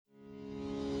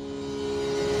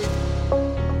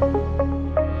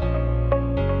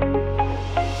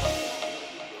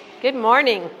Good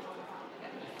morning.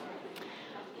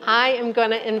 I am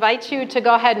going to invite you to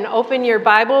go ahead and open your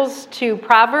Bibles to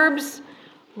Proverbs.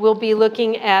 We'll be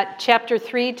looking at chapter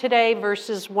 3 today,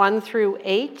 verses 1 through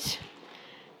 8,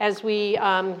 as we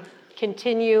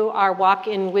continue our Walk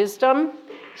in Wisdom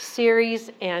series,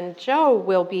 and Joe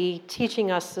will be teaching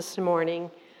us this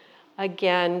morning.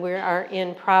 Again, we are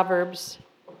in Proverbs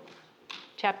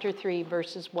chapter 3,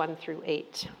 verses 1 through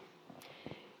 8.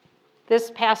 This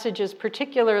passage is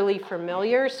particularly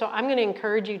familiar, so I'm going to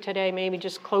encourage you today, maybe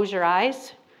just close your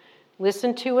eyes,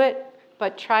 listen to it,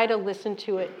 but try to listen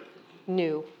to it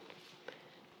new.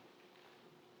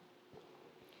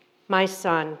 My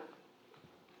son,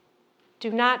 do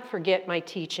not forget my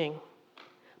teaching,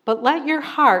 but let your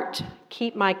heart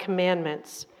keep my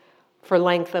commandments, for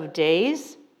length of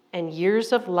days and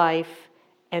years of life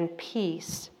and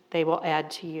peace they will add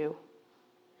to you.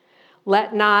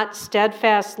 Let not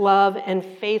steadfast love and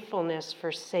faithfulness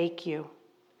forsake you.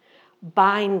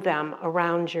 Bind them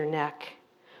around your neck.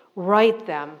 Write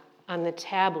them on the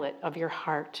tablet of your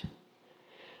heart.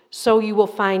 So you will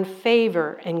find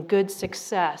favor and good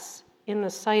success in the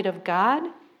sight of God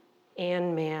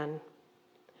and man.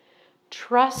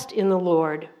 Trust in the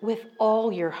Lord with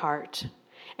all your heart,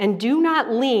 and do not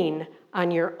lean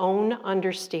on your own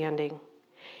understanding.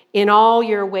 In all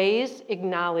your ways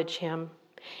acknowledge him,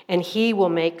 and he will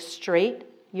make straight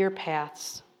your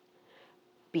paths.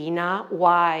 Be not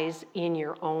wise in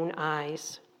your own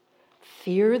eyes.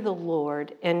 Fear the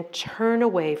Lord and turn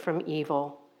away from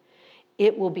evil.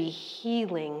 It will be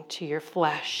healing to your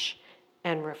flesh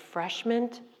and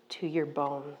refreshment to your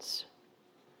bones.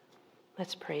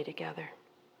 Let's pray together.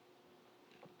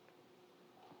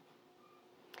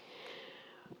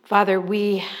 Father,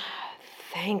 we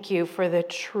thank you for the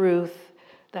truth,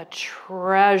 the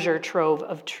treasure trove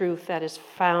of truth that is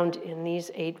found in these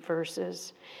 8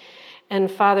 verses. And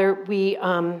Father, we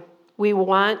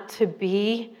want to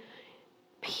be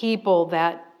people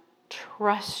that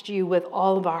trust you with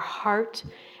all of our heart,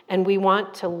 and we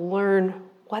want to learn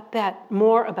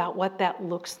more about what that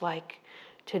looks like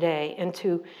today, and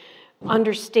to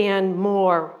understand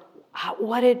more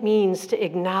what it means to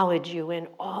acknowledge you in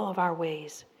all of our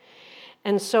ways.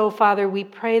 And so, Father, we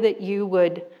pray that you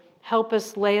would help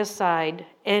us lay aside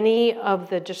any of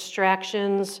the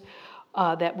distractions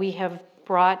that we have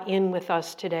brought in with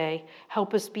us today.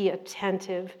 Help us be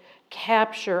attentive.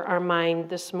 Capture our mind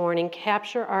this morning.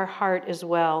 Capture our heart as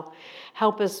well.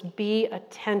 Help us be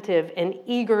attentive and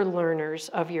eager learners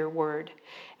of your word.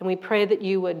 And we pray that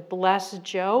you would bless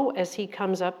Joe as he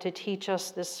comes up to teach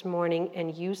us this morning,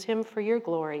 and use him for your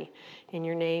glory. In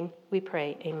your name we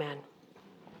pray, amen.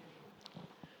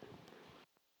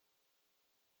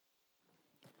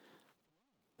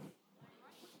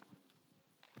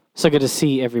 So good to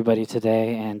see everybody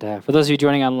today, and for those of you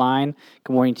joining online,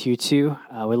 good morning to you too.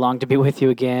 We long to be with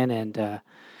you again, and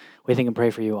we think and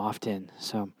pray for you often.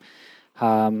 So,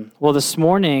 well, this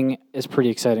morning is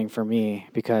pretty exciting for me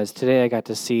because today I got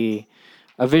to see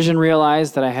a vision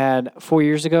realized that I had 4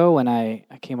 years ago when I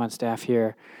came on staff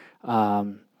here,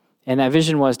 and that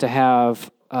vision was to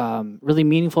have really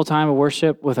meaningful time of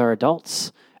worship with our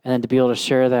adults, and then to be able to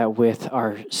share that with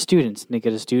our students and to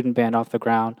get a student band off the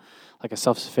ground, like a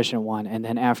self-sufficient one. And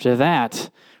then after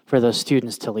that, for those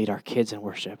students to lead our kids in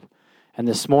worship. And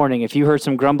this morning, if you heard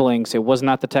some grumblings, it was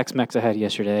not the Tex-Mex I had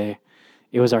yesterday.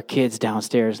 It was our kids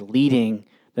downstairs leading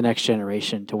the next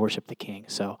generation to worship the King.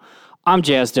 So I'm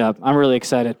jazzed up. I'm really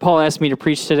excited. Paul asked me to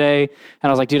preach today, and I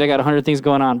was like, dude, I got 100 things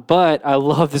going on. But I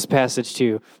love this passage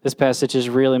too. This passage has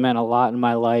really meant a lot in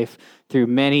my life through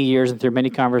many years and through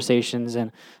many conversations.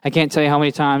 And I can't tell you how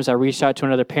many times I reached out to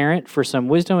another parent for some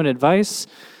wisdom and advice,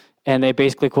 and they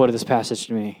basically quoted this passage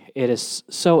to me. It is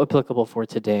so applicable for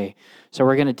today. So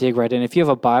we're going to dig right in. If you have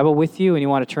a Bible with you and you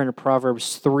want to turn to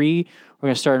Proverbs 3, we're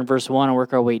going to start in verse 1 and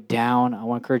work our way down. I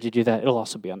want to encourage you to do that. It'll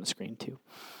also be on the screen too.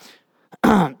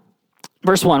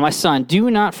 Verse 1, my son,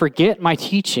 do not forget my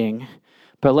teaching,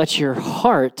 but let your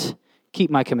heart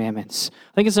keep my commandments.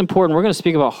 I think it's important. We're going to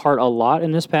speak about heart a lot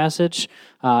in this passage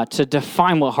to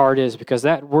define what heart is, because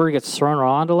that word gets thrown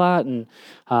around a lot. And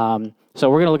so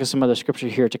we're going to look at some other scripture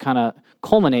here to kind of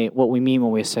culminate what we mean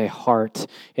when we say heart.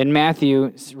 In Matthew,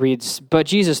 it reads, but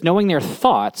Jesus, knowing their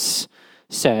thoughts,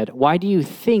 said, why do you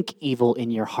think evil in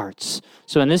your hearts?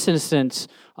 So in this instance,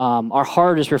 our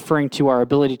heart is referring to our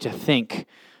ability to think,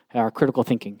 our critical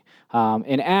thinking.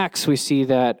 In Acts, we see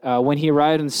that when he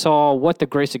arrived and saw what the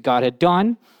grace of God had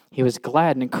done, he was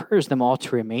glad and encouraged them all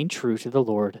to remain true to the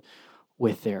Lord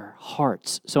with their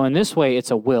hearts. So in this way,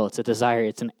 it's a will, it's a desire,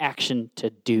 it's an action to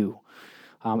do.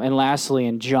 And lastly,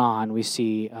 in John, we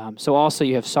see, so also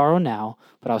you have sorrow now,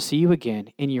 but I'll see you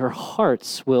again, and your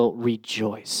hearts will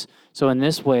rejoice. So in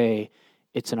this way,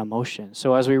 it's an emotion.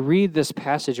 So as we read this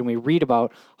passage and we read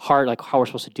about heart, like how we're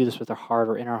supposed to do this with our heart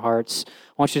or in our hearts, I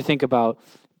want you to think about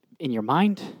in your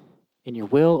mind, in your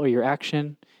will or your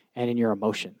action, and in your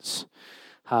emotions.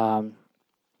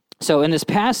 So in this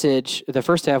passage, the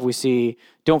first half we see,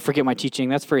 don't forget my teaching.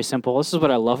 That's very simple. This is what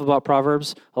I love about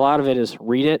Proverbs. A lot of it is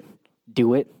read it,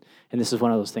 do it, and this is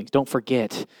one of those things. Don't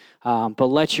forget, but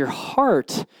let your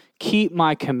heart keep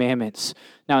my commandments.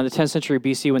 Now, in the 10th century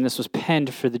BC, when this was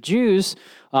penned for the Jews,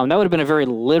 that would have been a very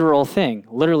literal thing,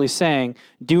 literally saying,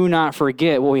 do not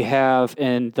forget what we have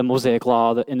in the Mosaic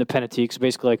Law, in the Pentateuch, so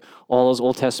basically like all those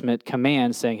Old Testament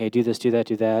commands saying, hey, do this, do that,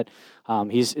 do that.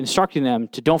 He's instructing them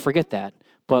to don't forget that,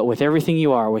 but with everything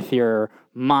you are, with your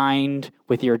mind,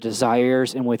 with your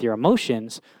desires, and with your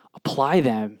emotions, apply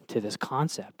them to this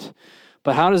concept.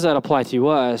 But how does that apply to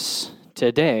us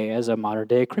today as a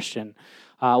modern-day Christian?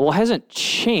 Well, it hasn't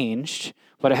changed,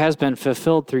 but it has been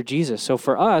fulfilled through Jesus. So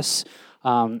for us,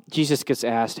 Jesus gets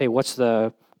asked, hey, what's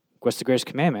the greatest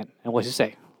commandment? And what does he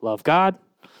say? Love God,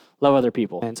 love other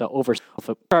people. And so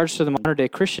the charge to the modern-day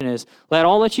Christian is, let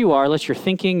all that you are, let your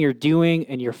thinking, your doing,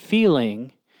 and your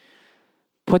feeling,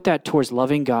 put that towards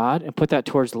loving God and put that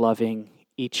towards loving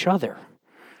each other.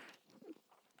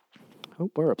 Oh,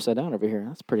 we're upside down over here.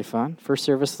 That's pretty fun. First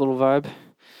service, little vibe.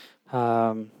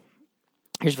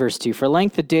 Here's verse 2. For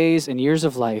length of days and years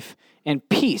of life and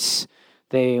peace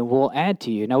they will add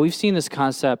to you. Now, we've seen this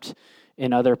concept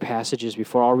in other passages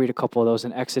before. I'll read a couple of those.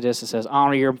 In Exodus, it says,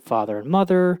 honor your father and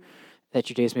mother, that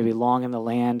your days may be long in the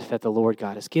land that the Lord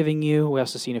God is giving you. We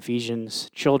also see in Ephesians,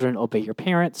 children, obey your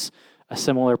parents, a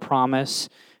similar promise.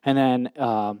 And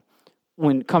then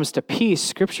when it comes to peace,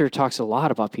 Scripture talks a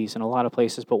lot about peace in a lot of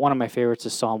places, but one of my favorites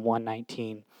is Psalm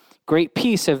 119. Great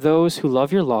peace have those who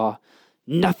love your law.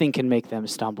 Nothing can make them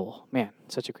stumble. Man,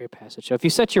 such a great passage. So if you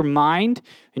set your mind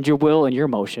and your will and your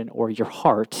emotion or your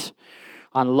heart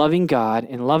on loving God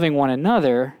and loving one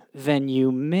another, then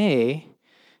you may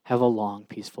have a long,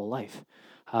 peaceful life.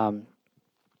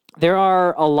 There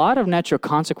are a lot of natural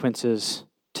consequences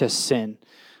to sin.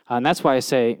 And that's why I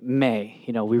say may.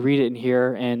 We read it in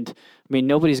here, and I mean,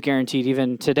 nobody's guaranteed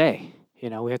even today. We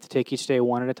have to take each day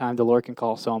one at a time. The Lord can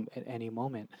call us home at any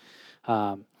moment.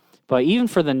 But even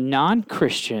for the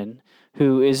non-Christian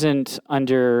who isn't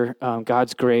under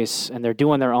God's grace and they're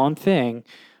doing their own thing,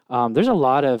 there's a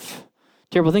lot of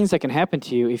terrible things that can happen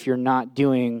to you if you're not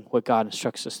doing what God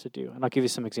instructs us to do. And I'll give you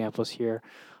some examples here.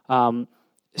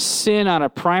 Sin on a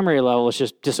primary level is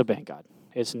just disobeying God.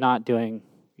 It's not doing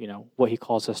what he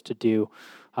calls us to do.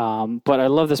 But I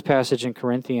love this passage in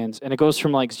Corinthians, and it goes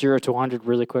from like 0 to 100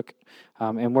 really quick,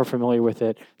 and we're familiar with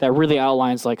it, that really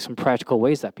outlines like some practical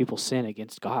ways that people sin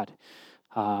against God.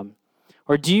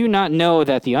 Or do you not know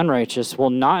that the unrighteous will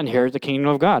not inherit the kingdom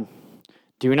of God?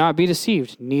 Do not be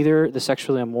deceived. Neither the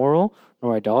sexually immoral,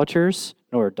 nor idolaters,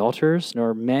 nor adulterers,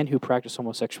 nor men who practice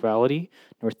homosexuality,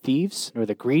 nor thieves, nor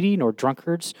the greedy, nor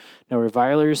drunkards, nor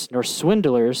revilers, nor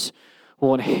swindlers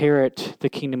will inherit the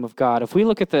kingdom of God. If we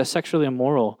look at the sexually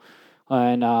immoral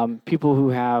and people who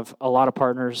have a lot of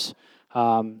partners,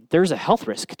 there's a health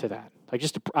risk to that. Like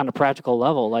just on a practical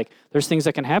level, like there's things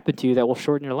that can happen to you that will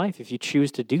shorten your life if you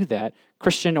choose to do that,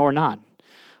 Christian or not.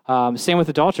 Same with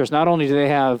adulterers. Not only do they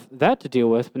have that to deal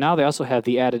with, but now they also have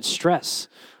the added stress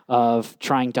of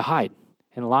trying to hide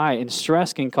and lie. And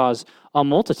stress can cause a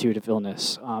multitude of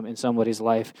illness in somebody's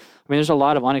life. I mean, there's a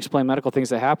lot of unexplained medical things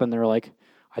that happen. They're like,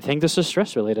 I think this is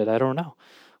stress related. I don't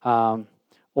know.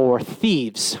 Or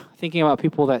thieves, thinking about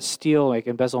people that steal, like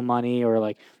embezzle money, or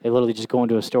like they literally just go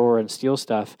into a store and steal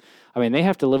stuff. I mean, they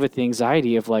have to live with the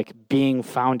anxiety of like being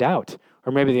found out,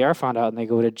 or maybe they are found out and they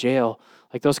go to jail.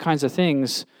 Like those kinds of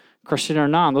things, Christian or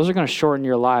non, those are going to shorten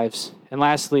your lives. And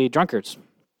lastly, drunkards.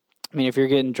 I mean, if you're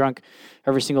getting drunk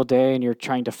every single day and you're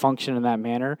trying to function in that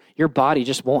manner, your body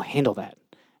just won't handle that.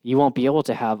 You won't be able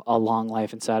to have a long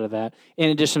life inside of that.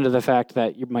 In addition to the fact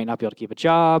that you might not be able to keep a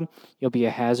job, you'll be a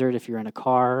hazard if you're in a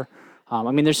car.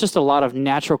 I mean, there's just a lot of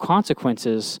natural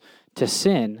consequences to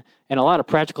sin and a lot of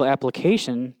practical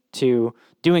application to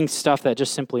doing stuff that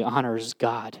just simply honors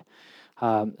God.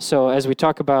 So as we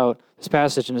talk about this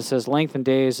passage, and it says length and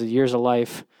days, the years of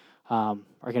life are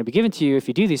going to be given to you if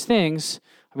you do these things.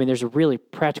 I mean, there's a really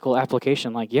practical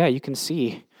application. Like, yeah, you can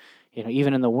see,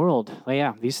 even in the world,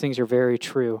 yeah, these things are very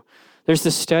true. There's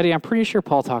this study, I'm pretty sure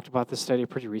Paul talked about this study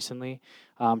pretty recently,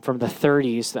 from the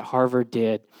 30s that Harvard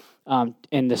did.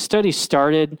 And the study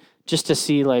started just to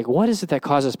see, like, what is it that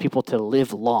causes people to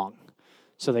live long?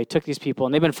 So they took these people,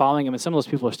 and they've been following them, and some of those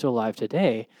people are still alive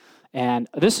today. And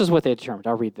this is what they determined.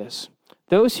 I'll read this.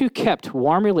 Those who kept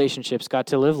warm relationships got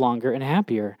to live longer and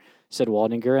happier, said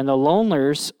Waldinger, and the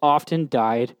loners often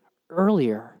died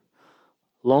earlier.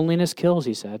 Loneliness kills,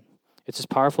 he said. It's as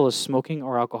powerful as smoking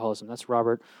or alcoholism. That's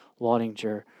Robert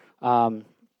Waldinger.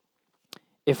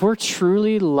 If we're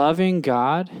truly loving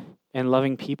God and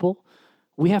loving people,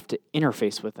 we have to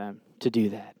interface with them to do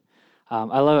that.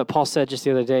 I love what Paul said just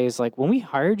the other day. He's like, when we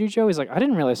hired you, Joe, he's like, I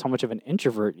didn't realize how much of an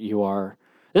introvert you are.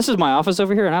 This is my office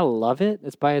over here, and I love it.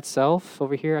 It's by itself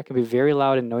over here. I can be very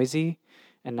loud and noisy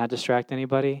and not distract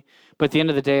anybody. But at the end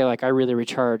of the day, like, I really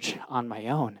recharge on my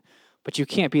own. But you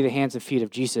can't be the hands and feet of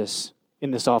Jesus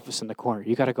in this office in the corner.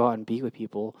 You got to go out and be with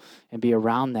people and be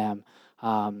around them.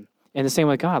 And the same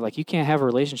with God. Like, you can't have a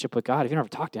relationship with God if you never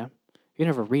talk to him. If you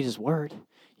never read his word.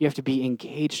 You have to be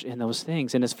engaged in those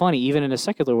things. And it's funny, even in a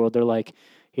secular world, they're like,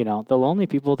 the lonely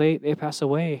people, they pass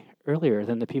away earlier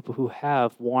than the people who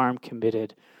have warm,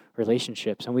 committed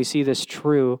relationships. And we see this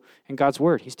true in God's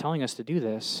word. He's telling us to do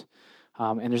this.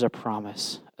 And there's a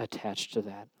promise attached to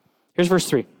that. Here's verse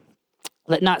 3.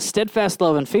 Let not steadfast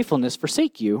love and faithfulness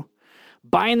forsake you.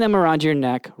 Bind them around your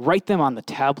neck. Write them on the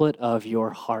tablet of your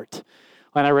heart.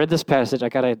 When I read this passage, I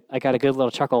got a good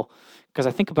little chuckle because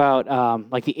I think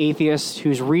about like the atheist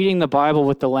who's reading the Bible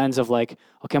with the lens of like,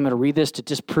 okay, I'm going to read this to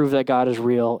disprove that God is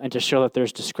real and to show that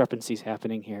there's discrepancies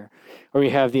happening here. Or you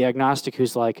have the agnostic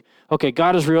who's like, okay,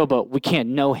 God is real, but we can't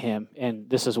know him, and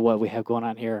this is what we have going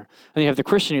on here. And you have the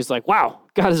Christian who's like, wow,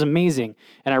 God is amazing.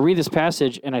 And I read this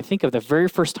passage, and I think of the very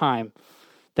first time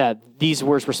that these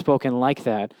words were spoken like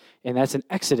that, and that's in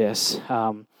Exodus,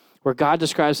 where God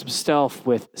describes himself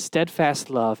with steadfast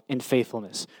love and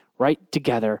faithfulness, right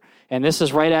together. And this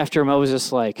is right after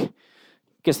Moses, like,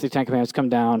 gets the Ten Commandments, come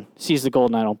down, sees the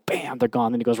golden idol, bam, they're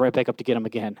gone. Then he goes right back up to get them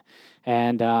again.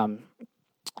 And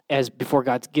as before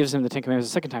God gives him the Ten Commandments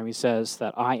the second time, he says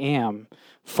that I am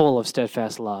full of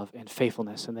steadfast love and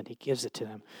faithfulness, and then he gives it to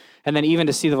them. And then even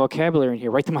to see the vocabulary in here,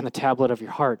 write them on the tablet of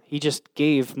your heart. He just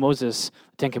gave Moses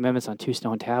the Ten Commandments on 2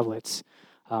 stone tablets.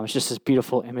 It's just this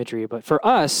beautiful imagery. But for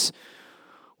us,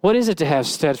 what is it to have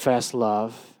steadfast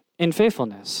love and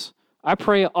faithfulness? I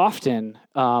pray often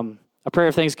a prayer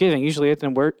of thanksgiving, usually at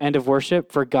the end of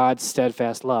worship, for God's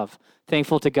steadfast love.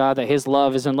 Thankful to God that his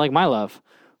love isn't like my love.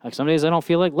 Like some days I don't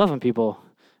feel like loving people.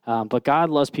 But God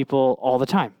loves people all the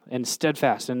time and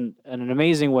steadfast in an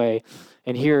amazing way.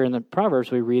 And here in the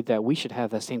Proverbs, we read that we should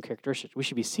have that same characteristic. We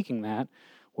should be seeking that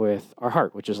with our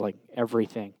heart, which is like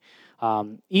everything.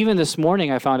 Even this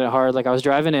morning, I found it hard. Like I was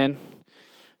driving in,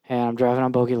 and I'm driving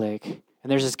on Bogey Lake,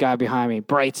 and there's this guy behind me,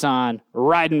 brights on,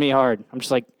 riding me hard. I'm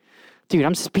just like, dude,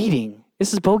 I'm speeding.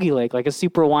 This is Bogey Lake, like it's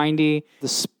super windy, the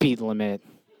speed limit.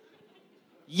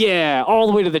 Yeah, all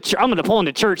the way to the church. I'm going to pull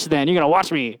into church then. You're going to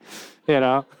watch me,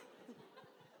 I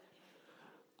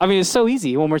mean, it's so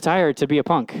easy when we're tired to be a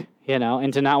punk,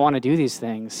 and to not want to do these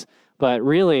things. But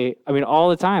really, I mean, all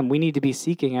the time, we need to be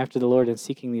seeking after the Lord and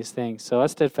seeking these things. So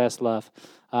that's steadfast love.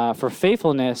 For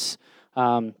faithfulness,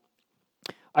 I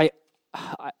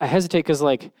hesitate because,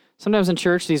 like, sometimes in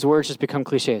church, these words just become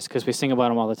cliches because we sing about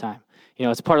them all the time.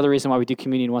 It's part of the reason why we do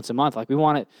communion once a month. Like, we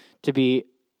want it to be,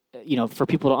 for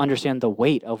people to understand the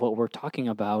weight of what we're talking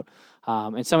about.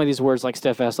 And some of these words, like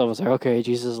steadfast love, is like, okay,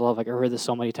 Jesus' love, like, I've heard this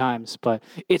so many times, but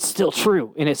it's still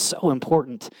true, and it's so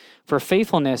important. For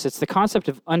faithfulness, it's the concept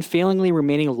of unfailingly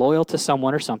remaining loyal to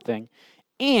someone or something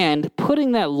and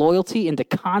putting that loyalty into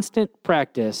constant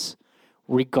practice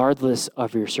regardless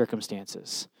of your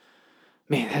circumstances.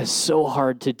 Man, that is so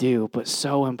hard to do, but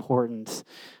so important.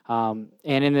 And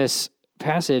in this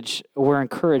passage, we're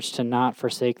encouraged to not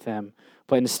forsake them,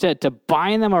 but instead to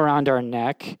bind them around our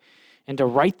neck and to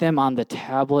write them on the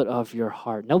tablet of your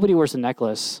heart. Nobody wears a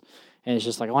necklace, and it's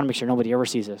just like, I want to make sure nobody ever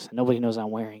sees this, and nobody knows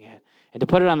I'm wearing it. And to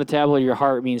put it on the tablet of your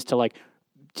heart means to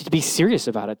be serious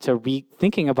about it, to be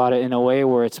thinking about it in a way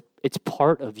where it's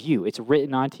part of you. It's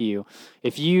written onto you.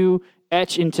 If you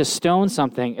etch into stone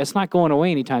something, it's not going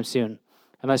away anytime soon,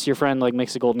 unless your friend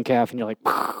makes a golden calf, and you're like,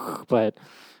 but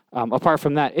apart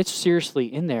from that, it's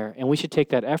seriously in there, and we should take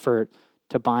that effort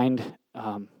to bind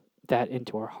that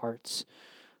into our hearts.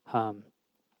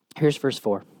 Here's verse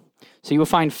 4. So you will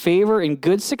find favor and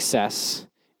good success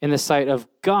in the sight of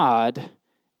God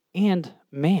and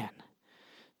man.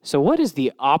 So what is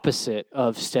the opposite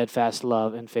of steadfast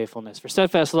love and faithfulness? For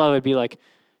steadfast love, it'd be like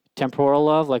temporal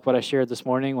love, like what I shared this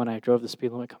morning when I drove the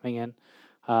speed limit coming in,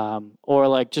 or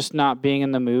like just not being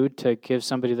in the mood to give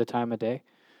somebody the time of day.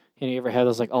 You ever had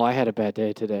those I had a bad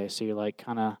day today, so you're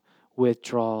kind of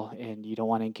withdraw and you don't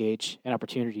want to engage in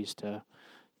opportunities to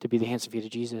be the hands and feet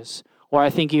of Jesus. Or I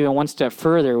think even one step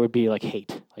further would be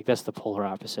hate. That's the polar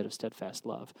opposite of steadfast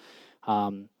love.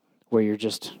 where you're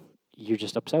just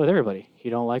upset with everybody.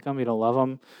 You don't like them, you don't love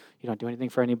them, you don't do anything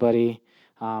for anybody.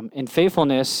 And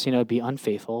faithfulness, be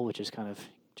unfaithful, which is kind of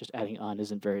just adding on,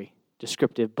 isn't very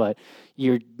descriptive, but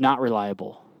you're not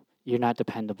reliable, you're not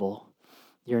dependable,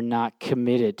 you're not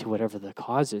committed to whatever the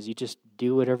cause is. You just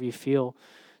do whatever you feel.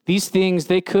 These things,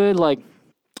 they could,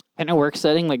 in a work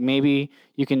setting, maybe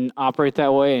you can operate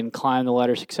that way and climb the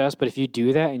ladder of success, but if you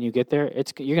do that and you get there,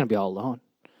 you're going to be all alone.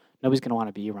 Nobody's going to want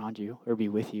to be around you or be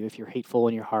with you if you're hateful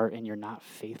in your heart and you're not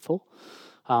faithful.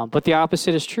 But the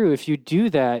opposite is true. If you do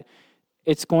that,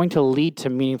 it's going to lead to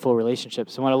meaningful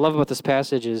relationships. And what I love about this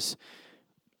passage is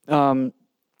God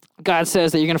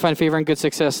says that you're going to find favor and good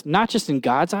success, not just in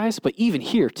God's eyes, but even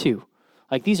here too.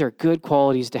 These are good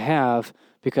qualities to have,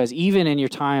 because even in your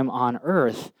time on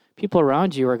earth, people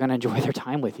around you are going to enjoy their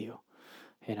time with you.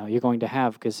 You're going to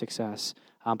have good success.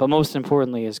 But most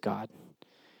importantly is God.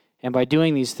 And by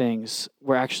doing these things,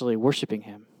 we're actually worshiping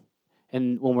him.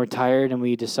 And when we're tired and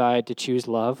we decide to choose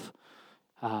love,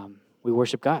 we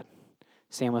worship God.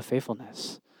 Same with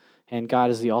faithfulness. And God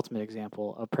is the ultimate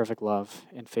example of perfect love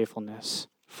and faithfulness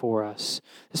for us.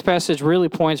 This passage really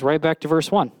points right back to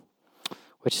verse 1,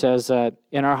 which says that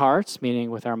in our hearts,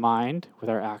 meaning with our mind, with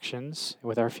our actions,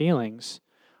 with our feelings,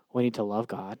 we need to love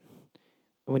God.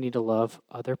 We need to love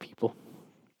other people.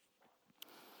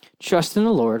 Trust in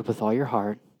the Lord with all your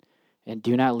heart, and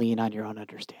do not lean on your own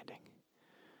understanding.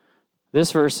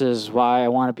 This verse is why I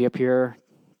want to be up here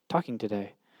talking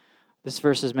today. This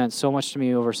verse has meant so much to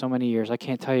me over so many years. I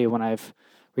can't tell you when I've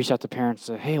reached out to parents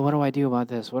and said, hey, what do I do about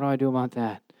this? What do I do about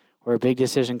that? Or a big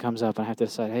decision comes up and I have to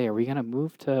decide, hey, are we going to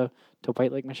move to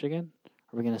White Lake, Michigan?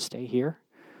 Are we going to stay here?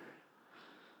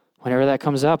 Whenever that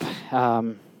comes up,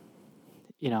 a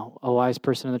wise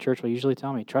person in the church will usually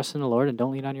tell me, trust in the Lord and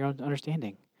don't lean on your own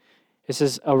understanding. This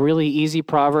is a really easy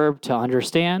proverb to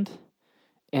understand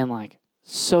and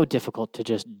so difficult to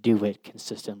just do it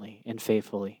consistently and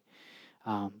faithfully.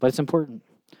 But it's important.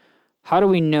 How do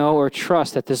we know or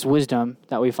trust that this wisdom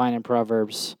that we find in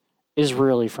Proverbs is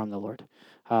really from the Lord?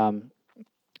 I'm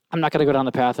not going to go down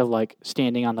the path of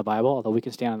standing on the Bible, although we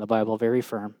can stand on the Bible very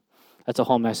firm. That's a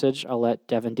whole message. I'll let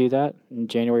Devin do that on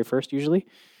January 1st usually.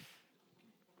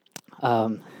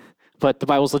 But the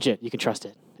Bible's legit. You can trust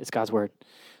it. It's God's word.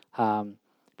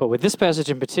 But with this passage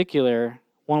in particular,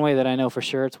 one way that I know for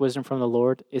sure it's wisdom from the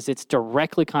Lord is it's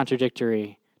directly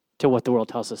contradictory to what the world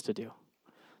tells us to do.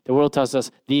 The world tells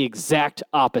us the exact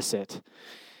opposite.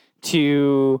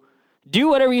 To do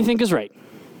whatever you think is right.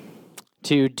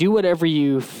 To do whatever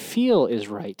you feel is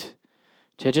right.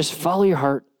 To just follow your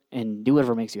heart and do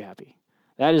whatever makes you happy.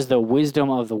 That is the wisdom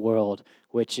of the world,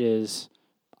 which is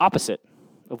opposite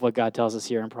of what God tells us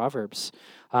here in Proverbs.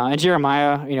 In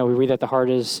Jeremiah, we read that the heart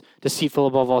is deceitful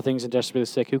above all things and desperately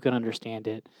sick. Who can understand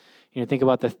it? Think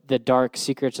about the dark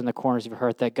secrets in the corners of your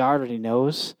heart that God already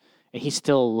knows, and he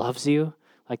still loves you.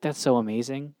 That's so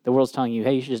amazing. The world's telling you,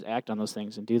 hey, you should just act on those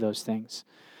things and do those things.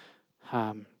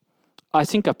 I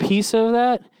think a piece of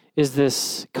that is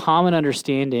this common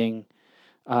understanding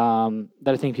that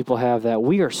I think people have that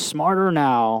we are smarter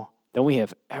now than we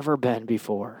have ever been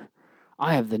before.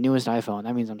 I have the newest iPhone.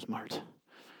 That means I'm smart.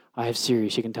 I have Siri.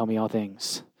 She can tell me all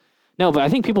things. No, but I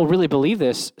think people really believe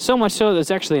this, so much so that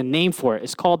there's actually a name for it.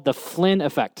 It's called the Flynn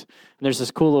effect. And there's this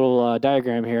cool little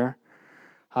diagram here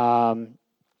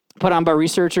put on by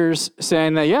researchers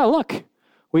saying that, yeah, look,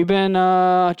 we've been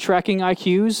tracking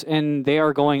IQs, and they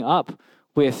are going up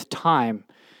with time.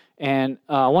 And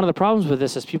one of the problems with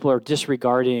this is people are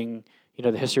disregarding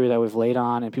the history that we've laid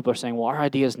on, and people are saying, well, our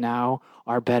ideas now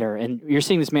are better. And you're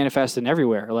seeing this manifested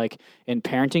everywhere, in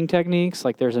parenting techniques.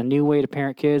 There's a new way to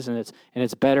parent kids, and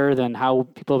it's better than how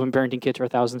people have been parenting kids for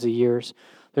thousands of years.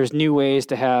 There's new ways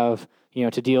to have, to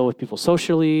deal with people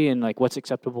socially and what's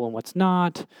acceptable and what's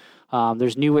not.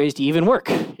 There's new ways to even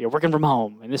work. You're working from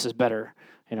home, and this is better.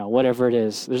 Whatever it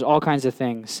is. There's all kinds of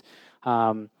things.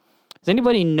 Does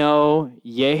anybody know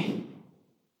Ye?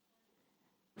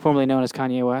 Formerly known as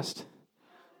Kanye West?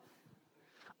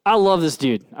 I love this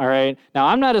dude, all right? Now,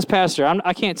 I'm not his pastor.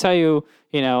 I can't tell you,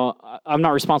 I'm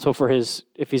not responsible for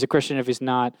if he's a Christian, if he's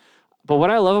not. But what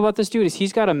I love about this dude is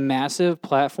he's got a massive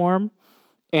platform,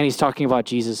 and he's talking about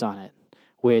Jesus on it,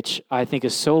 which I think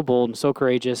is so bold and so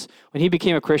courageous. When he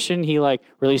became a Christian, he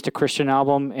released a Christian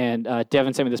album, and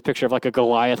Devin sent me this picture of a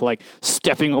Goliath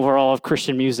stepping over all of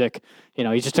Christian music. He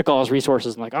just took all his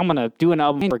resources and I'm going to do an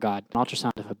album for God, an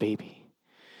ultrasound of a baby.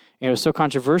 And it was so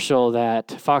controversial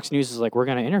that Fox News is we're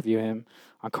going to interview him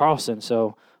on Carlson.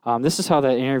 So this is how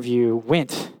that interview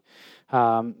went.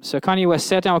 So Kanye West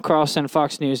sat down with Carlson and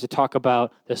Fox News to talk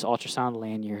about this ultrasound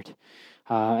lanyard.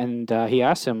 And he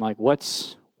asked him,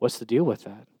 what's the deal with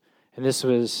that? And this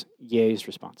was Ye's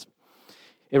response.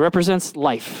 It represents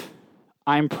life.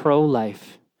 I'm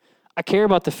pro-life. I care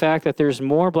about the fact that there's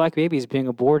more black babies being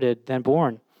aborted than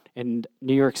born in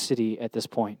New York City at this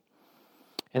point.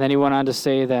 And then he went on to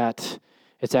say that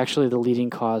it's actually the leading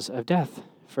cause of death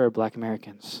for black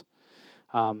Americans.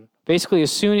 Basically,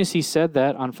 as soon as he said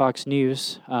that on Fox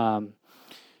News,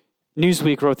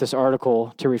 Newsweek wrote this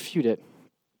article to refute it.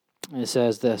 And it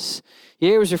says this: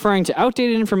 Ye was referring to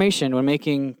outdated information when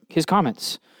making his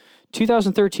comments.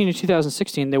 2013 to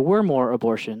 2016, there were more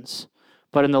abortions,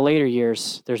 but in the later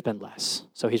years, there's been less.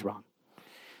 So he's wrong.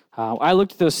 I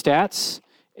looked at those stats,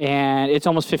 and it's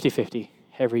almost 50-50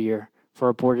 every year for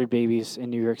aborted babies in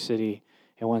New York City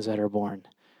and ones that are born.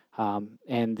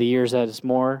 And the years that it's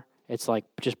more, it's like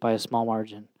just by a small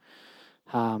margin.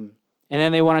 And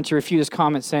then they wanted to refute his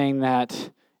comment saying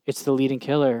that it's the leading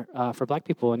killer for black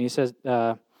people. And he says,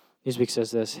 Newsweek says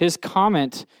this: his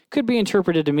comment could be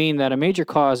interpreted to mean that a major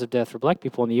cause of death for black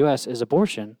people in the U.S. is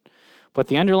abortion. But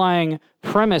the underlying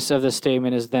premise of this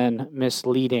statement is then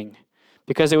misleading,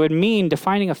 because it would mean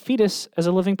defining a fetus as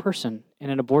a living person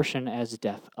and an abortion as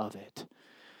death of it.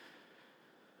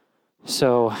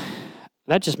 So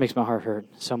that just makes my heart hurt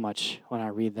so much when I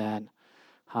read that.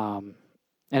 And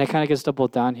it kind of gets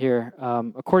doubled down here.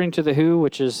 According to The WHO,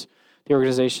 which is the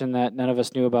organization that none of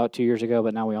us knew about 2 years ago,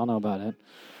 but now we all know about it,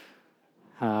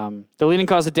 the leading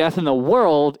cause of death in the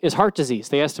world is heart disease.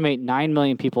 They estimate 9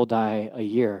 million people die a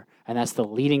year, and that's the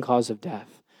leading cause of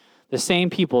death. The same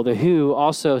people, The WHO,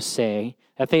 also say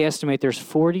that they estimate there's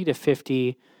 40 to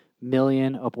 50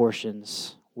 million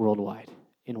abortions worldwide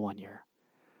in 1 year.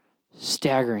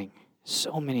 Staggering.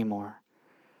 So many more.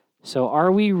 So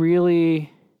are we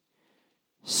really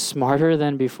smarter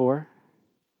than before?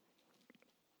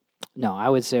 No, I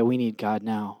would say we need God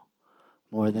now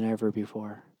more than ever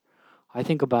before. I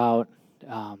think about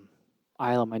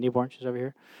Isla, my newborn, she's over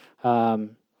here,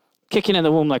 kicking in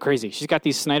the womb like crazy. She's got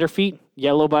these Snyder feet,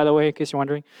 yellow, by the way, in case you're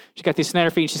wondering. She's got these Snyder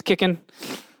feet, and she's kicking,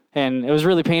 and it was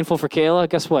really painful for Kayla.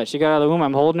 Guess what? She got out of the womb,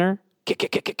 I'm holding her. Kick,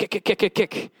 kick, kick, kick, kick, kick, kick, kick,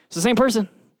 kick. It's the same person.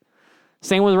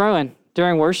 Same with Rowan.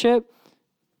 During worship,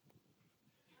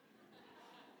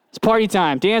 it's party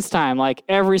time, dance time, like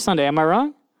every Sunday. Am I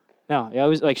wrong? No, it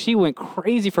was like she went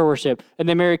crazy for worship, and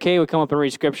then Mary Kay would come up and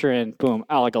read scripture, and boom,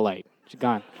 out like a light. She's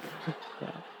gone. Yeah.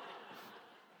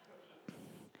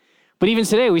 But even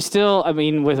today, we still,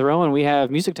 with Rowan, we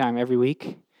have music time every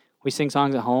week. We sing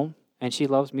songs at home, and she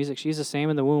loves music. She's the same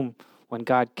in the womb when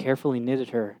God carefully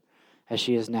knitted her as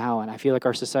she is now. And I feel like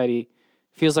our society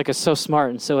feels like it's so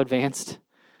smart and so advanced,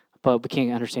 but we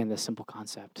can't understand this simple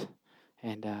concept.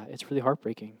 And it's really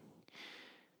heartbreaking.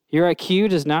 Your IQ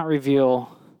does not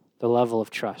reveal the level of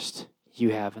trust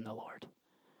you have in the Lord.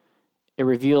 It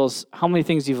reveals how many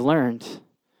things you've learned,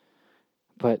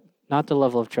 but not the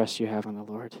level of trust you have in the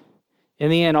Lord. In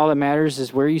the end, all that matters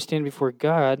is where you stand before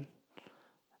God,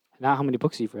 not how many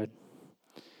books you've read.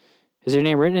 Is your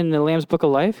name written in the Lamb's Book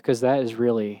of Life? Because that is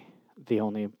really the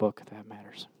only book that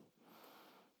matters.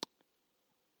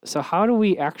 So how do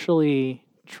we actually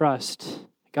trust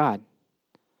God?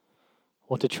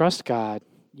 Well, to trust God,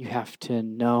 you have to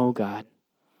know God.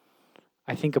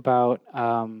 I think about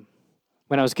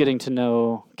when I was getting to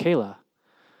know Kayla.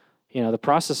 The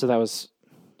process of that was,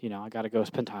 I got to go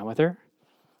spend time with her,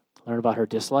 learn about her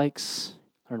dislikes,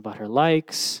 learn about her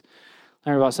likes,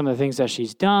 learn about some of the things that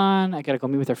she's done. I got to go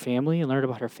meet with her family and learn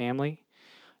about her family.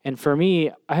 And for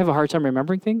me, I have a hard time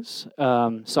remembering things.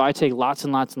 So I take lots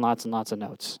and lots and lots and lots of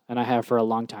notes. And I have for a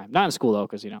long time. Not in school, though,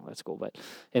 because, that's school. But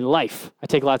in life, I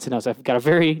take lots of notes. I've got a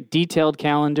very detailed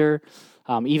calendar.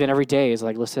 Even every day is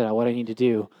like listed out what I need to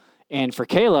do. And for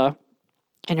Kayla,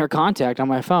 in her contact on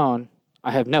my phone,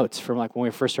 I have notes from like when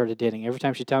we first started dating. Every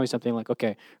time she tells me something like,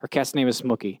 okay, her cat's name is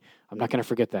Smokey. I'm not going to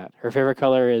forget that. Her favorite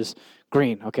color is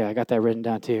green. Okay, I got that written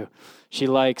down too. She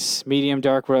likes medium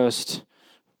dark roast.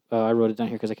 I wrote it down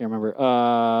here because I can't remember.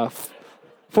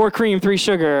 4 cream, 3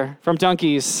 sugar from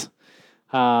Dunkies.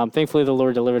 Thankfully, the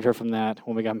Lord delivered her from that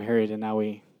when we got married, and now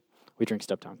we drink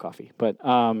Stubtown coffee. But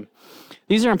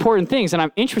these are important things, and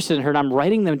I'm interested in her, and I'm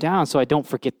writing them down so I don't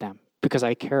forget them because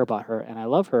I care about her, and I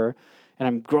love her, and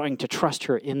I'm growing to trust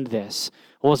her in this.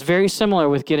 Well, it's very similar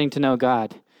with getting to know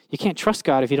God. You can't trust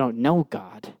God if you don't know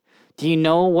God. Do you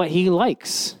know what He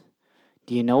likes?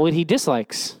 Do you know what He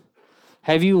dislikes?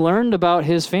 Have you learned about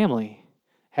His family?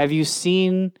 Have you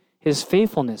seen His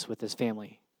faithfulness with His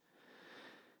family?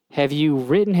 Have you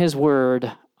written His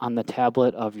word on the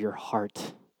tablet of your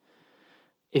heart?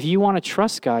 If you want to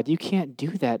trust God, you can't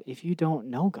do that if you don't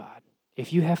know God.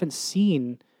 If you haven't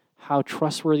seen how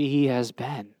trustworthy He has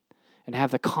been and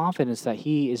have the confidence that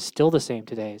He is still the same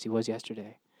today as He was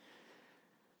yesterday.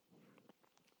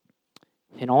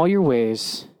 In all your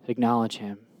ways, acknowledge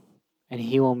him, and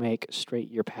he will make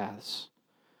straight your paths.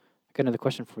 I got another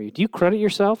question for you. Do you credit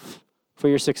yourself for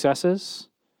your successes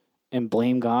and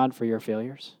blame God for your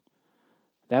failures?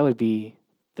 That would be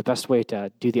the best way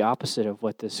to do the opposite of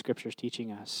what the scripture is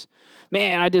teaching us.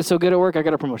 Man, I did so good at work, I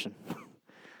got a promotion.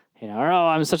 Or, oh,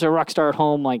 I'm such a rock star at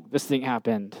home, like this thing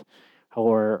happened.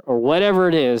 Or whatever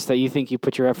it is that you think you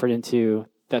put your effort into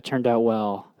that turned out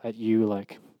well, that you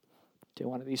like did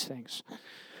one of these things.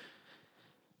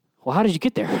 Well, how did you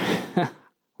get there?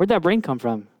 Where'd that brain come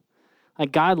from?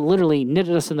 Like God literally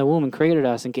knitted us in the womb and created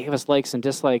us and gave us likes and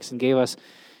dislikes and gave us,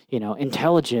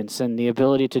 intelligence and the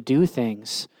ability to do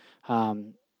things.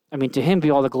 To him be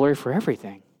all the glory for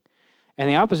everything. And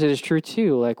the opposite is true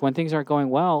too. Like when things aren't going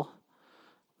well,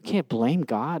 we can't blame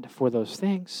God for those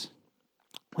things.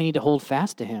 We need to hold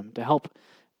fast to him to help,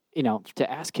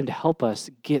 to ask him to help us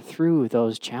get through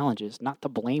those challenges, not to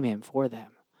blame him for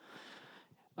them.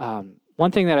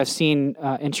 One thing that I've seen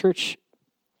in church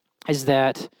is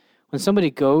that when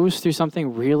somebody goes through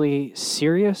something really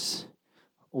serious,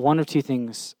 one of two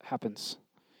things happens.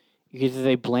 Either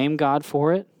they blame God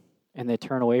for it and they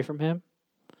turn away from him,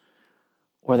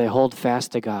 or they hold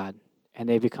fast to God and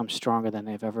they become stronger than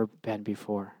they've ever been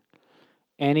before.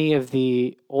 Any of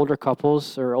the older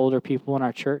couples or older people in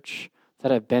our church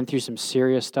that have been through some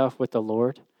serious stuff with the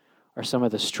Lord are some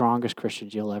of the strongest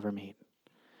Christians you'll ever meet.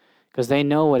 Because they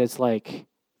know what it's like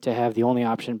to have the only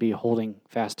option be holding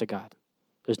fast to God.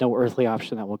 There's no earthly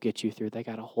option that will get you through. They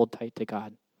got to hold tight to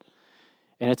God.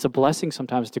 And it's a blessing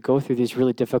sometimes to go through these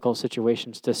really difficult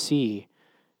situations, to see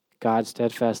God's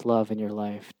steadfast love in your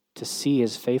life, to see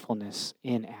his faithfulness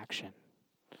in action.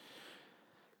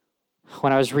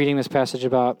 When I was reading this passage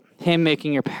about him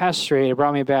making your path straight, it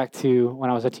brought me back to when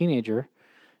I was a teenager,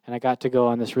 and I got to go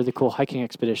on this really cool hiking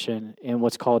expedition in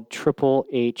what's called Triple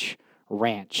H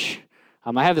Ranch.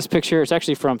 I have this picture. It's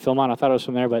actually from Philmont. I thought it was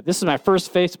from there, but this is my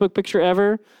first Facebook picture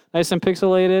ever. Nice and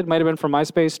pixelated. Might have been from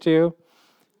MySpace, too.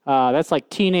 That's like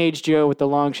teenage Joe with the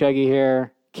long, shaggy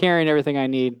hair, carrying everything I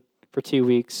need for 2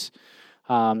 weeks.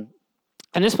 And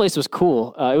this place was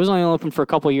cool. It was only open for a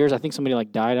couple of years. I think somebody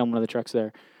died on one of the trucks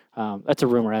there. That's a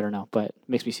rumor. I don't know, but it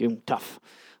makes me seem tough.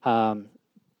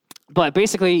 But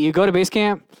basically, you go to base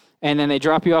camp, and then they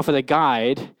drop you off with a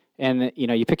guide, and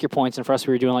you pick your points. And for us,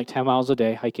 we were doing 10 miles a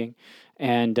day hiking.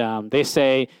 And they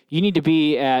say, you need to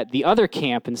be at the other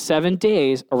camp in 7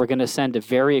 days, or we're going to send a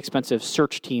very expensive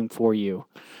search team for you.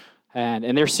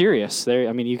 And they're serious.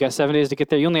 You got 7 days to get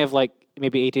there. You only have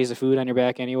maybe 8 days of food on your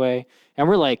back anyway. And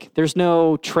we're there's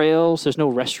no trails, there's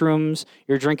no restrooms.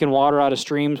 You're drinking water out of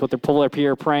streams with their polar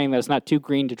bear, praying that it's not too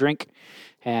green to drink.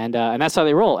 And that's how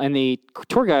they roll. And the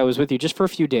tour guide was with you just for a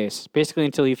few days, basically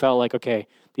until he felt like, okay,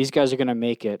 these guys are going to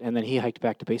make it. And then he hiked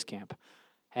back to base camp.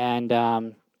 And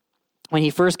when he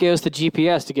first gave us the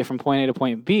GPS to get from point A to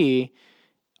point B,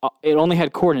 it only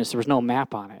had coordinates. There was no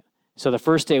map on it. So the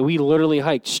first day, we literally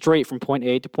hiked straight from point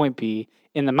A to point B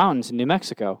in the mountains in New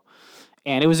Mexico.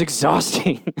 And it was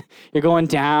exhausting. You're going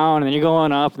down, and then you're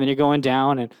going up, and then you're going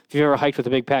down. And if you've ever hiked with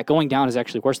a big pack, going down is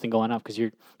actually worse than going up because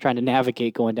you're trying to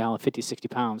navigate going down with 50, 60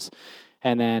 pounds.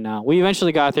 And then we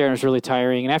eventually got there, and it was really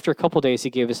tiring. And after a couple of days,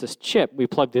 he gave us this chip. We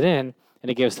plugged it in,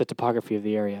 and it gave us the topography of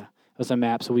the area. It was a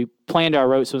map. So we planned our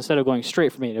route. So instead of going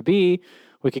straight from A to B,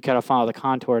 we could kind of follow the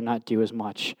contour and not do as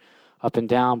much up and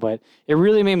down. But it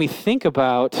really made me think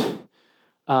about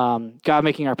God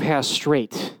making our path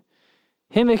straight.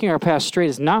 Him making our path straight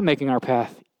is not making our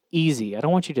path easy. I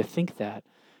don't want you to think that.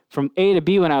 From A to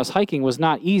B when I was hiking was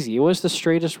not easy. It was the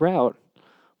straightest route.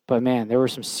 But man, there were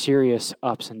some serious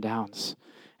ups and downs.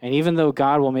 And even though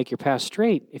God will make your path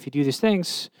straight, if you do these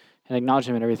things and acknowledge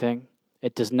him and everything,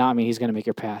 it does not mean he's going to make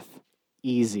your path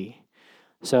easy.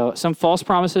 So some false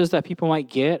promises that people might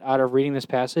get out of reading this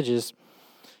passage is,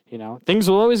 things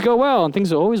will always go well and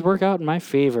things will always work out in my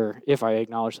favor if I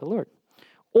acknowledge the Lord.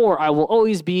 Or I will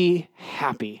always be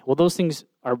happy. Well, those things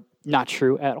are not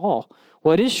true at all.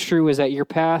 What is true is that your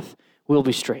path will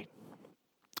be straight.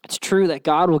 It's true that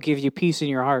God will give you peace in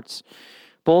your hearts,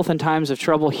 both in times of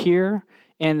trouble here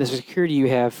and the security you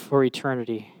have for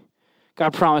eternity.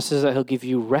 God promises that he'll give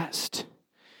you rest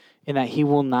and that he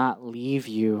will not leave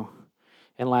you.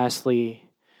 And lastly,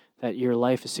 that your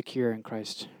life is secure in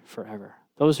Christ forever.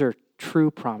 Those are true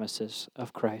promises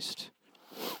of Christ.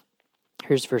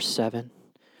 Here's verse 7.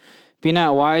 Be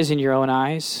not wise in your own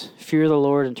eyes. Fear the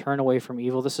Lord and turn away from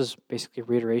evil. This is basically a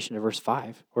reiteration of verse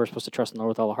 5. We're supposed to trust in the Lord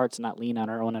with all our hearts and not lean on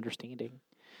our own understanding.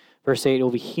 Verse 8, it will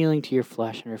be healing to your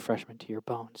flesh and refreshment to your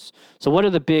bones. So what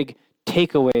are the big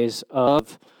takeaways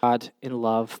of God in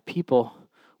love people?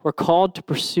 We're called to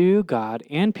pursue God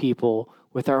and people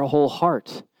with our whole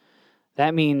heart.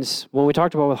 That means what we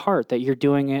talked about with heart, that you're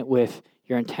doing it with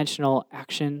your intentional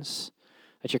actions,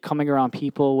 that you're coming around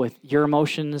people with your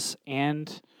emotions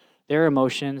and their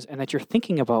emotions, and that you're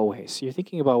thinking about ways. You're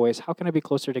thinking about ways, how can I be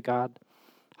closer to God?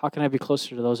 How can I be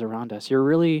closer to those around us? You're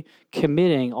really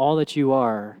committing all that you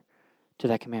are to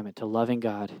that commandment, to loving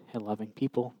God and loving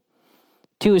people.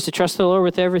 2 is to trust the Lord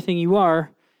with everything you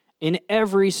are in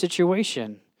every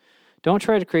situation. Don't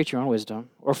try to create your own wisdom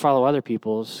or follow other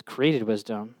people's created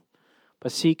wisdom,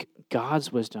 but seek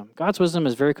God's wisdom. God's wisdom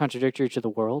is very contradictory to the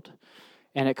world,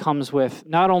 and it comes with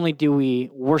not only do we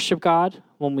worship God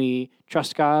when we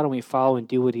trust God and we follow and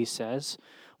do what he says,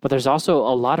 but there's also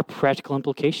a lot of practical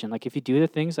implication. Like if you do the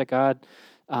things that God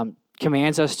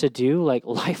commands us to do, like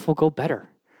life will go better.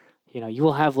 You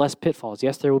will have less pitfalls.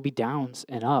 Yes, there will be downs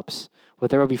and ups, but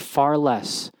there will be far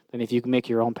less than if you can make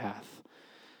your own path.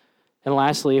 And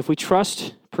lastly, if we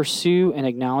trust, pursue, and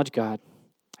acknowledge God,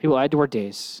 he will add to our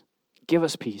days, give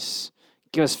us peace,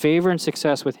 give us favor and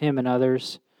success with him and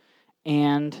others,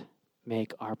 and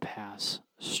make our paths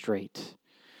straight.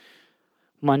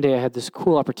 Monday, I had this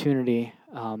cool opportunity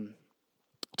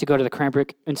to go to the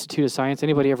Cranbrook Institute of Science.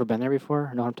 Anybody ever been there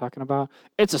before? Know what I'm talking about?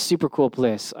 It's a super cool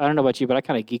place. I don't know about you, but I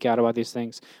kind of geek out about these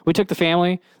things. We took the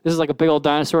family. This is like a big old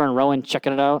dinosaur and Rowan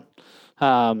checking it out.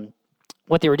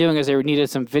 What they were doing is they needed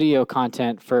some video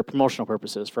content for promotional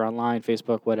purposes, for online,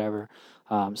 Facebook, whatever.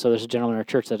 So there's a gentleman in our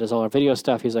church that does all our video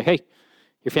stuff. He's like, hey,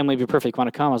 your family would be perfect. Want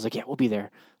to come? I was like, yeah, we'll be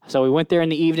there. So we went there in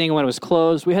the evening when it was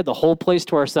closed. We had the whole place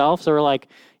to ourselves. So we're like,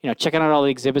 checking out all the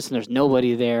exhibits, and there's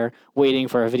nobody there waiting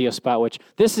for a video spot, which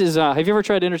this is, have you ever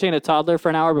tried to entertain a toddler for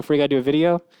an hour before you got to do a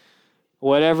video?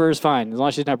 Whatever is fine, as long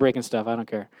as she's not breaking stuff. I don't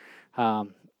care.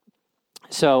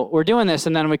 So we're doing this,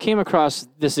 and then we came across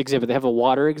this exhibit. They have a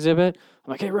water exhibit.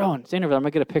 I'm like, hey, Rowan, stand over there. I'm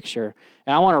going to get a picture.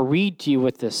 And I want to read to you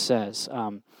what this says.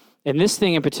 And this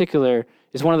thing in particular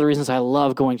is one of the reasons I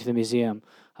love going to the museum.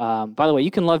 By the way,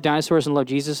 you can love dinosaurs and love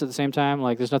Jesus at the same time.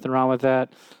 Like, there's nothing wrong with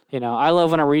that. I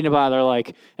love when I'm reading about it. They're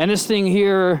like, and this thing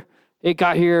here, it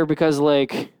got here because,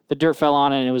 like, the dirt fell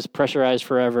on it and it was pressurized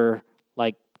forever.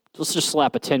 Like, let's just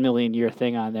slap a 10 million year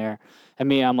thing on there. And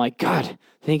me, I'm like, God,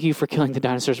 thank you for killing the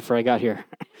dinosaurs before I got here.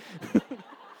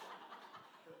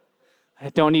 I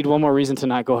don't need one more reason to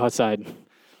not go outside.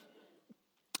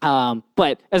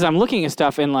 But as I'm looking at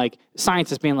stuff and like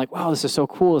science is being like, wow, this is so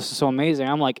cool, this is so amazing,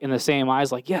 I'm like in the same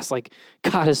eyes like, yes, like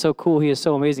God is so cool, he is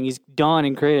so amazing, he's done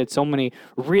and created so many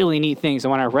really neat things.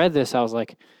 And when I read this, I was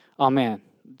like, oh man,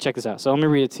 check this out. So let me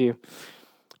read it to you.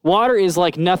 Water is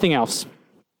like nothing else.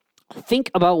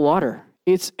 Think about water.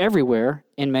 It's everywhere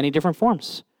in many different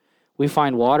forms. We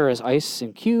find water as ice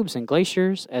in cubes and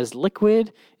glaciers, as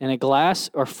liquid in a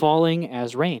glass, or falling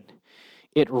as rain.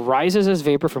 It rises as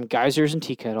vapor from geysers and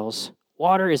tea kettles.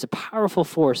 Water is a powerful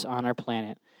force on our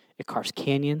planet. It carves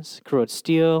canyons, corrodes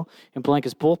steel, and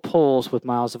blankets both poles with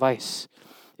miles of ice.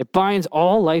 It binds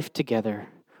all life together.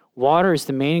 Water is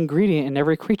the main ingredient in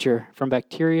every creature, from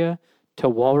bacteria to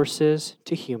walruses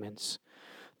to humans.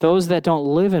 Those that don't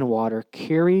live in water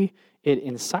carry it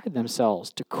inside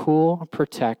themselves to cool,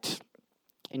 protect,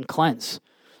 and cleanse.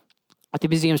 What the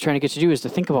museum is trying to get you to do is to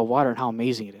think about water and how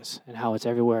amazing it is and how it's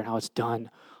everywhere and how it's done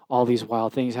all these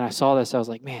wild things. And I saw this, I was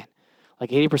like, man, like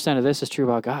 80% of this is true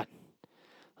about God.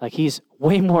 Like he's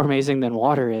way more amazing than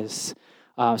water is.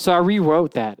 So I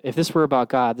rewrote that. If this were about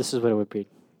God, this is what it would be.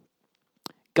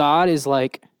 God is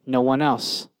like no one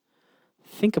else.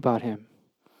 Think about him.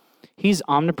 He's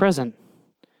omnipresent.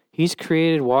 He's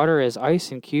created water as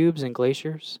ice in cubes and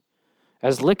glaciers,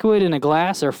 as liquid in a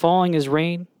glass or falling as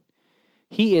rain.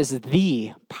 He is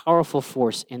the powerful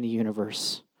force in the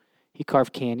universe. He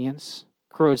carved canyons,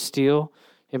 corroded steel,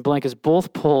 and blankets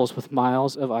both poles with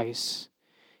miles of ice.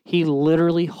 He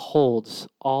literally holds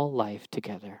all life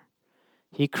together.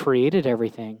 He created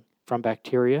everything from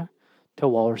bacteria to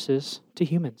walruses to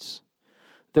humans.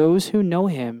 Those who know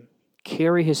him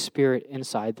carry his spirit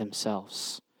inside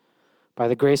themselves. By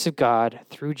the grace of God,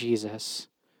 through Jesus,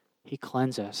 he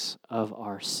cleanses us of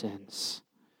our sins.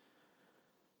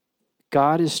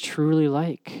 God is truly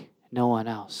like no one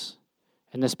else.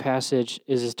 And this passage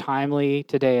is as timely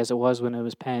today as it was when it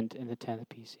was penned in the 10th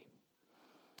BC.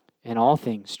 In all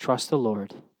things, trust the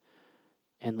Lord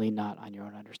and lean not on your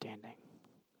own understanding.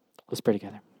 Let's pray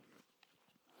together.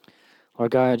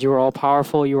 Lord God, you are all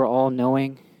powerful, you are all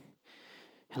knowing.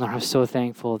 And Lord, I'm so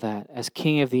thankful that as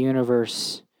King of the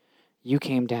universe, you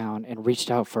came down and reached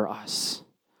out for us.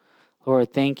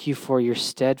 Lord, thank you for your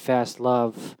steadfast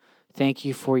love. Thank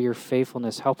you for your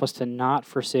faithfulness. Help us to not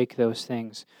forsake those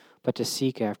things, but to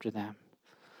seek after them.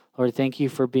 Lord, thank you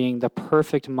for being the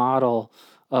perfect model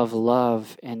of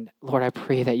love. And Lord, I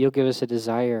pray that you'll give us a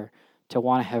desire to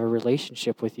want to have a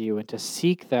relationship with you and to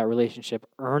seek that relationship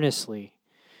earnestly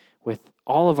with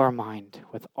all of our mind,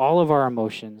 with all of our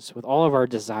emotions, with all of our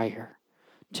desire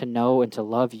to know and to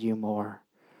love you more.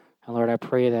 And Lord, I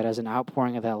pray that as an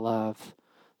outpouring of that love,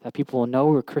 that people will know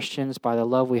we're Christians by the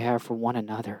love we have for one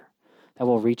another, that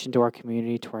will reach into our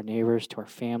community, to our neighbors, to our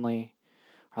family,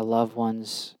 our loved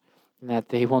ones, and that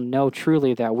they will know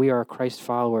truly that we are a Christ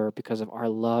follower because of our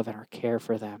love and our care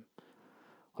for them.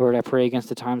 Lord, I pray against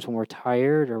the times when we're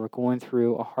tired or we're going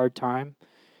through a hard time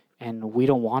and we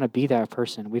don't want to be that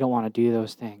person. We don't want to do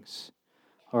those things.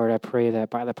 Lord, I pray that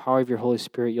by the power of your Holy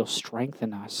Spirit, you'll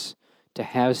strengthen us to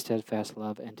have steadfast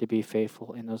love and to be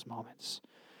faithful in those moments.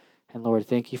 And Lord,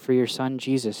 thank you for your Son,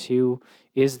 Jesus, who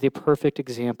is the perfect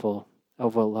example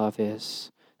of what love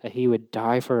is, that he would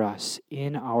die for us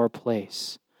in our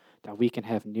place, that we can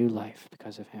have new life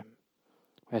because of him.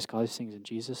 We ask all these things in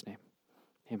Jesus' name.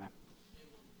 Amen.